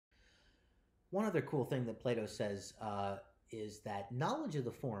One other cool thing that Plato says is that knowledge of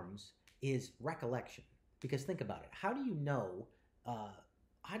the forms is recollection. Because think about it. How do you know?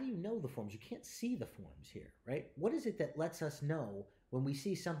 How do you know the forms? You can't see the forms here, right? What is it that lets us know when we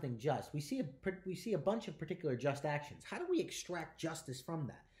see something just? We see a bunch of particular just actions. How do we extract justice from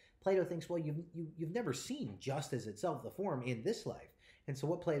that? Plato thinks, well, you've never seen justice itself, the form, in this life. And so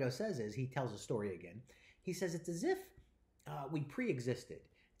what Plato says is, he tells a story again. He says it's as if we pre-existed.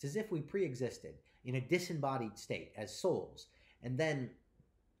 It's as if we pre-existed in a disembodied state as souls, and then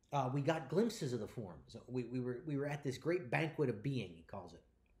we got glimpses of the forms. We were at this great banquet of being, he calls it,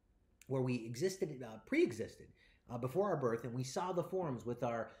 where we existed, pre-existed before our birth, and we saw the forms with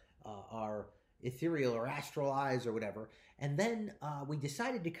our ethereal or astral eyes or whatever. And then we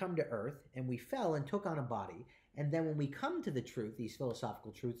decided to come to Earth, and we fell and took on a body. And then when we come to the truth, these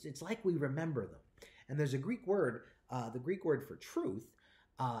philosophical truths, it's like we remember them. And there's a Greek word, the Greek word for truth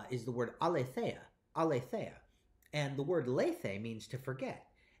is the word aletheia, aletheia. And the word lethe means to forget.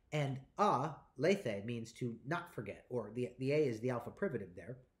 And lethe means to not forget, or the A is the alpha privative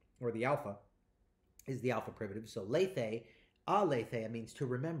there, or the alpha is the alpha privative. So lethe, aletheia means to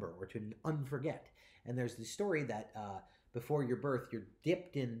remember or to unforget. And there's the story that before your birth, you're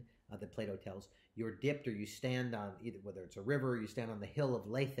dipped in, that Plato tells, you're dipped, or you stand on, either whether it's a river or you stand on the hill of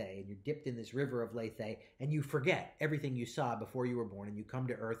Lethe, and you're dipped in this river of Lethe, and you forget everything you saw before you were born, and you come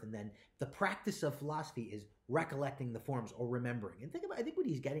to Earth, and then the practice of philosophy is recollecting the forms or remembering. And I think what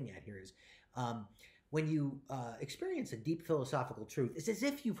he's getting at here is, when you experience a deep philosophical truth, it's as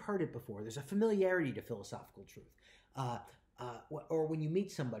if you've heard it before. There's a familiarity to philosophical truth. Or when you meet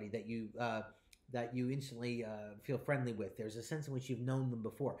somebody that you instantly feel friendly with, there's a sense in which you've known them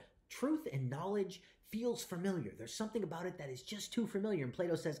before. Truth and knowledge feels familiar. There's something about it that is just too familiar. And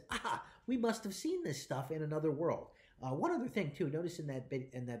Plato says, we must have seen this stuff in another world. One other thing, too, notice in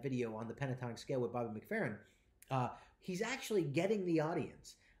that video on the pentatonic scale with Bobby McFerrin, he's actually getting the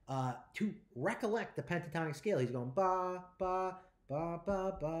audience to recollect the pentatonic scale. He's going ba, ba, ba,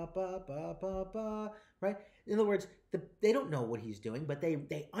 ba, ba, ba, ba, ba, ba, right? In other words, they don't know what he's doing, but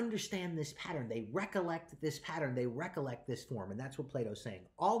they understand this pattern. They recollect this pattern. They recollect this form. And that's what Plato's saying.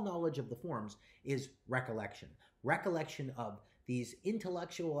 All knowledge of the forms is recollection. Recollection of these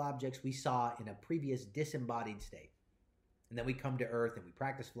intellectual objects we saw in a previous disembodied state. And then we come to Earth and we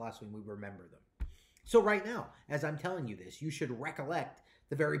practice philosophy and we remember them. So right now, as I'm telling you this, you should recollect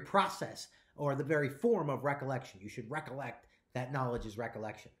the very process or the very form of recollection. You should recollect that knowledge is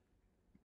recollection.